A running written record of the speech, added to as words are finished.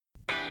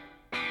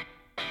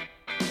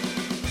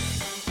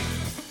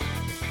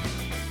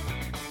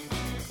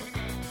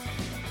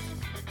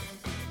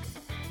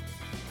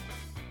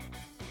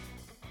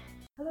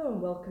Hello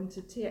and welcome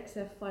to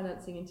TXF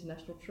Financing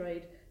International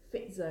Trade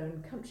Fit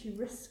Zone Country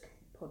Risk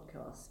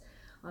Podcast.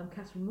 I'm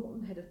Catherine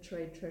Morton, Head of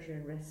Trade, Treasury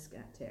and Risk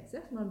at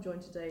TXF, and I'm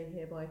joined today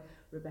here by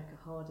Rebecca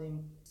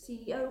Harding,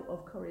 CEO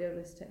of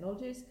Coriolis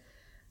Technologies.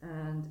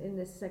 And in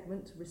this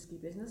segment, Risky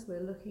Business,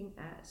 we're looking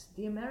at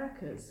the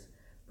Americas.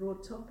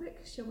 Broad topic.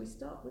 Shall we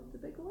start with the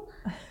big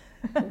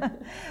one?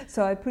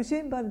 So I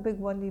presume by the big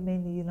one you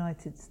mean the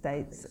United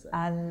States, so.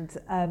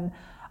 And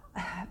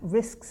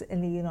risks in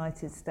the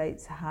United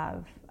States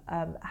have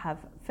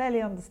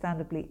fairly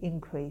understandably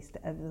increased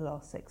over the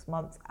last 6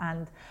 months,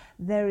 and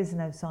there is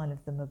no sign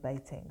of them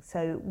abating.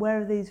 So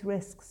where are these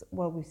risks?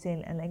 Well, we've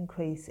seen an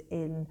increase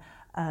in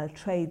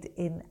trade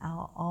in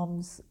our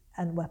arms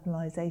and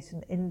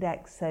weaponization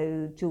index,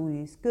 so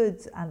dual-use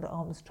goods and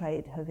arms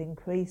trade have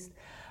increased.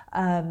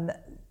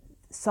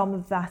 Some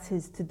of that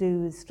is to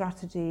do with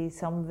strategy,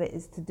 some of it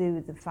is to do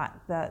with the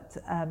fact that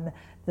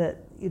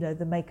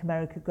the Make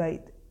America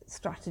Great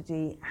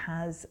strategy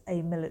has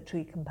a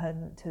military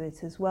component to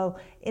it as well.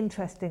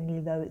 Interestingly,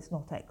 though, it's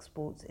not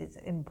exports, it's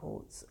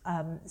imports.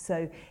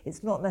 So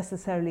it's not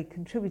necessarily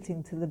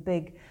contributing to the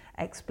big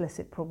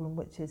explicit problem,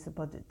 which is the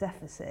budget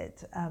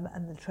deficit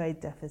and the trade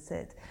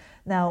deficit.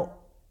 Now,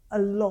 a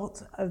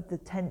lot of the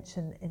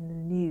tension in the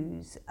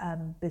news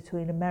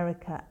between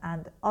America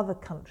and other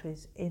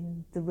countries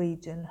in the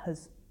region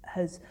has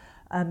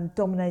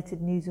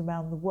dominated news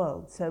around the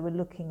world. So we're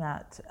looking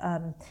at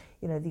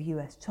the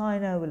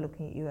US-China, we're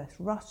looking at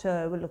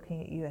US-Russia, we're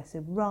looking at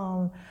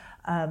US-Iran.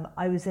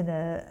 I was in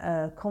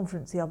a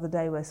conference the other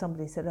day where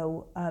somebody said,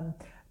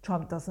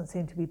 Trump doesn't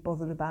seem to be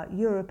bothered about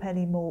Europe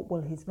anymore.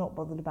 Well, he's not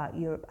bothered about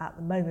Europe at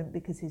the moment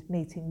because his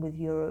meeting with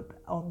Europe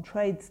on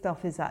trade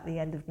stuff is at the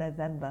end of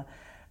November.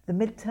 The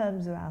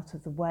midterms are out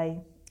of the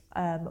way.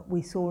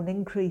 We saw an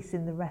increase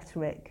in the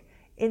rhetoric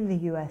in the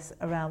US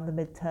around the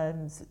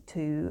midterms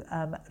to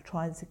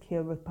try and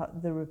secure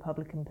the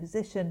Republican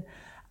position.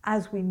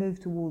 As we move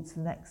towards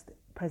the next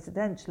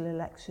presidential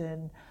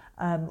election,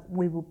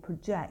 we will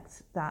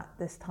project that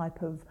this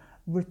type of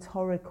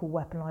rhetorical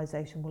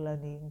weaponization will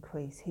only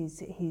increase.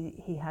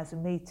 He has a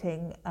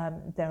meeting.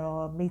 There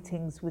are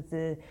meetings with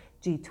the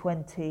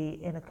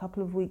G20 in a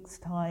couple of weeks'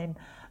 time,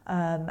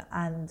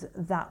 and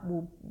that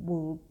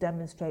will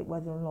demonstrate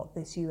whether or not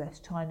this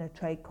US-China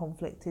trade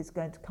conflict is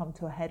going to come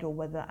to a head, or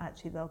whether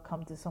actually they'll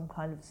come to some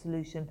kind of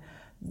solution.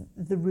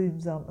 The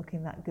rooms aren't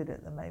looking that good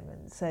at the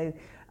moment. So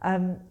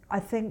I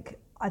think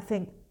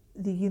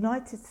the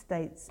United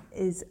States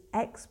is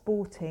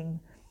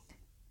exporting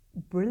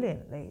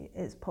brilliantly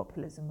its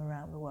populism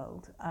around the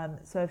world.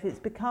 So if it's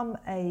become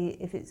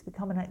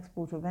an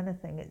exporter of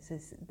anything, it's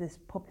this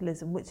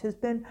populism which has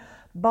been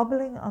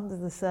bubbling under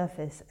the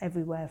surface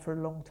everywhere for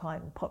a long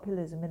time.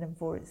 Populism in and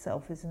for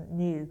itself isn't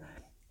new.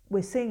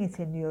 We're seeing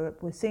it in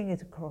Europe, we're seeing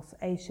it across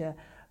Asia,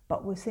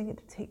 but we're seeing it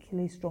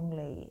particularly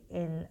strongly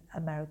in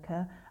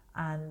America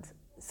and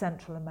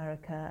Central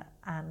America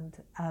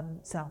and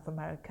South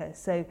America.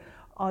 So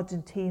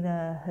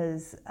Argentina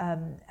has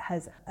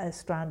a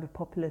strand of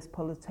populist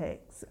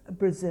politics.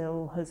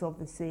 Brazil has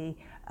obviously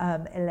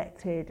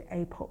elected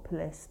a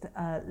populist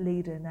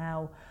leader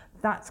now.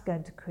 That's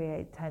going to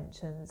create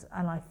tensions,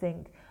 and I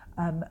think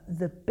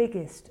the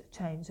biggest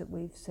change that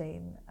we've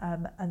seen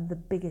and the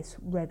biggest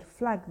red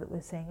flag that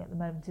we're seeing at the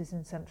moment is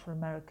in Central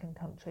American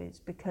countries,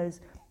 because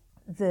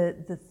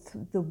the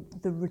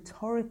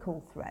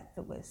rhetorical threat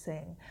that we're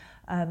seeing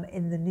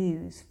in the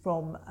news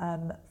from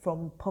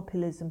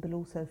populism, but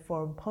also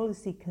foreign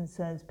policy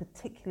concerns,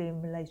 particularly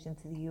in relation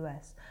to the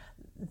US,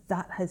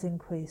 that has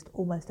increased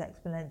almost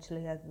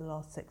exponentially over the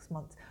last 6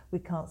 months. We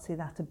can't see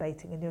that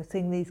abating, and you're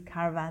seeing these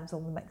caravans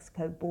on the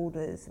Mexico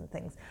borders and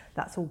things.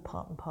 That's all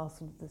part and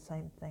parcel of the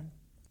same thing.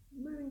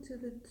 Moving to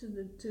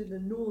the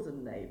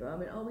northern neighbour, I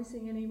mean, are we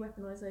seeing any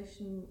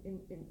weaponisation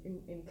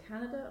in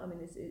Canada? I mean,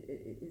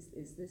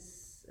 is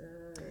this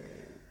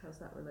how's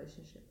that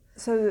relationship?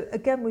 So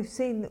again, we've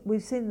seen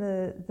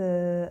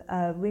the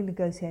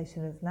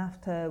renegotiation of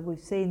NAFTA.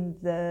 We've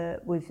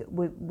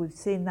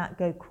seen that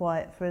go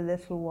quiet for a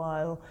little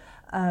while.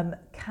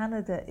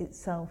 Canada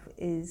itself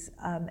is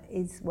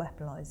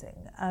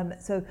weaponising.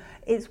 So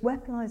it's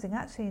weaponising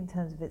actually in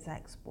terms of its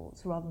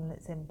exports rather than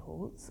its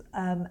imports,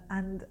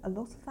 and a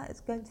lot of that is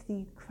going to the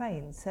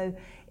Ukraine. So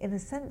in a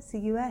sense,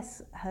 the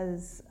US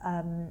has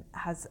an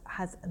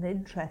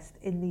interest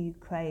in the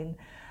Ukraine.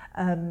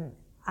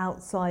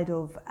 Outside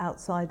of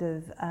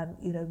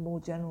more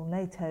general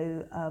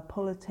NATO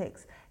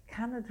politics,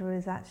 Canada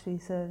is actually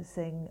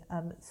servicing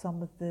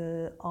some of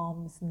the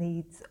arms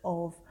needs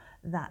of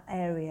that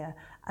area,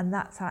 and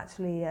that's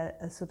actually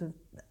a sort of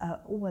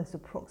almost a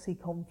proxy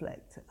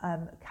conflict.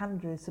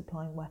 Canada is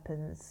supplying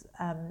weapons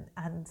and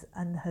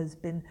has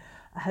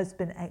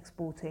been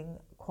exporting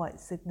quite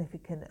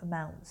significant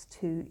amounts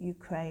to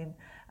Ukraine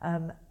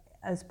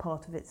as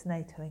part of its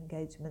NATO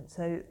engagement.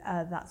 So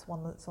that's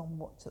one that's on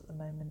watch at the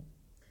moment.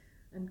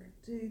 And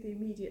to the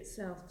immediate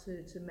south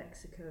to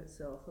Mexico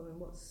itself, I mean,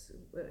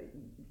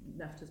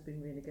 NAFTA's been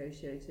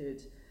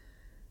renegotiated,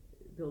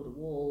 build a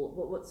wall.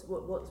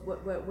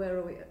 Where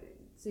are we? It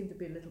seemed to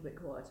be a little bit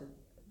quieter.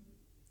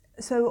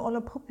 So on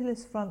a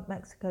populist front,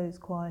 Mexico is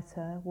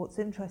quieter. What's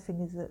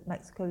interesting is that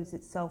Mexico is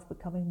itself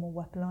becoming more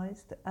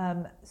weaponized.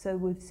 So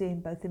we've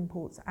seen both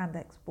imports and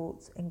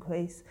exports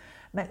increase.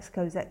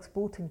 Mexico is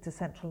exporting to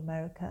Central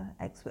America,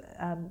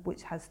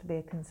 which has to be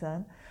a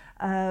concern,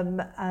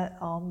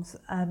 arms,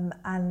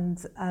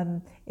 and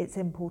it's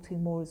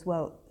importing more as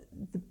well.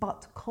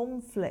 But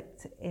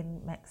conflict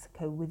in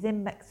Mexico,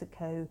 within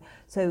Mexico,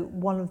 so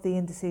one of the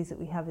indices that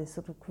we have is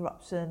sort of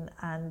corruption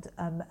and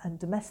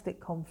domestic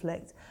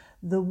conflict.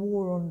 The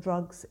war on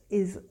drugs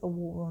is a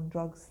war on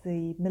drugs.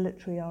 The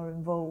military are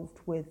involved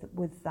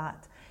with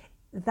that.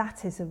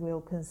 That is a real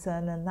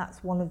concern, and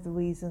that's one of the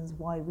reasons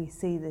why we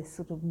see this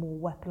sort of more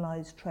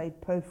weaponized trade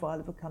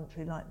profile of a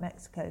country like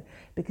Mexico,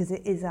 because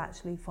it is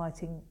actually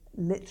fighting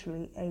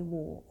literally a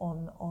war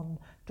on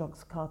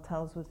drugs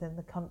cartels within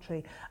the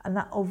country, and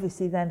that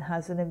obviously then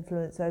has an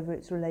influence over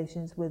its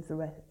relations with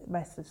the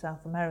rest of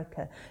South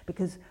America,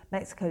 because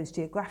Mexico is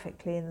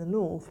geographically in the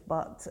north,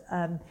 but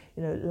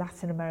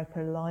Latin America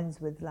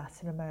aligns with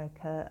Latin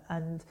America,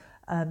 and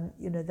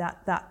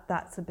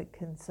that's a big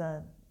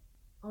concern.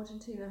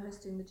 Argentina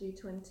hosting the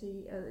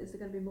G20, is there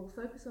going to be more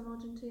focus on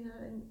Argentina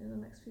in the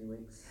next few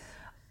weeks?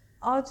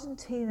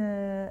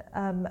 Argentina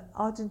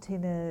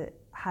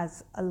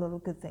has a lot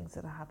of good things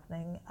that are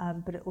happening,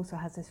 but it also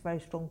has this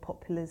very strong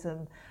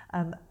populism.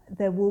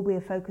 There will be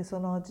a focus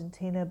on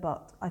Argentina,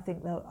 but I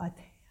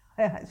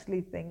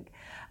actually think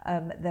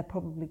they're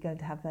probably going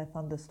to have their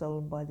thunder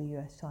stolen by the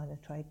US-China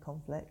trade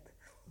conflict.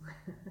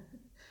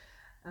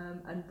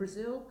 And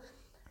Brazil,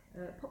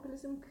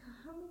 populism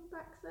coming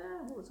back there?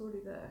 What's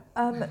already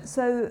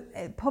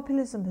there?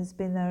 Populism has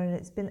been there, and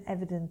it's been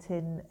evident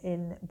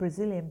in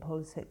Brazilian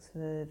politics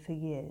for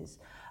years.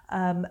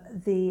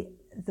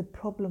 The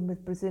problem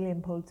with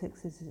Brazilian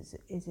politics is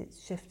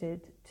it's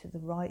shifted to the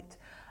right.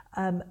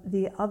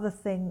 The other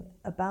thing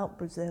about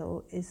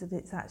Brazil is that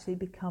it's actually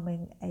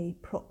becoming a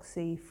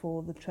proxy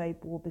for the trade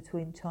war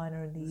between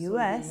China and the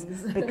US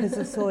because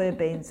of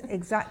soybeans.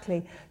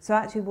 Exactly. So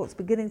actually what's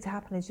beginning to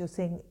happen is you're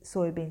seeing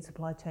soybean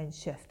supply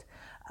chains shift.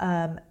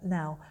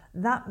 Now,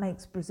 that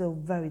makes Brazil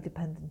very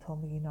dependent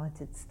on the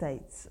United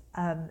States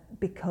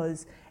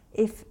because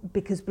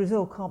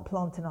Brazil can't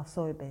plant enough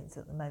soybeans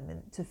at the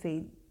moment to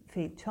feed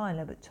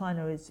China, but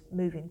China is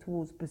moving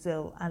towards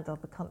Brazil and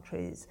other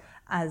countries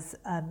as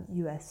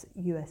US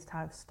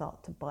tariffs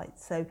start to bite.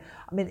 So,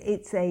 I mean,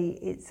 it's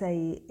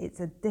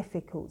a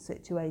difficult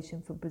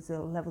situation for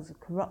Brazil. Levels of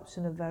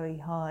corruption are very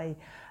high,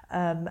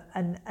 and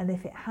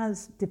if it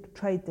has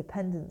trade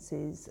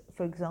dependencies,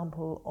 for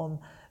example, on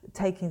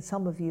taking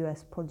some of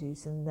US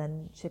produce and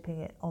then shipping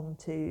it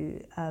onto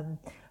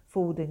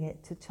forwarding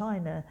it to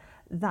China,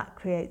 that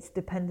creates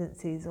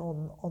dependencies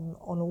on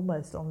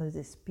almost on a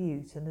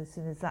dispute, and as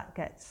soon as that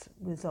gets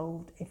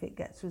resolved, if it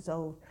gets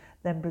resolved,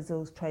 then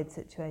Brazil's trade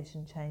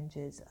situation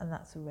changes, and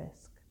that's a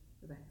risk.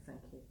 Rebecca,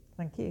 thank you.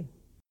 Thank you.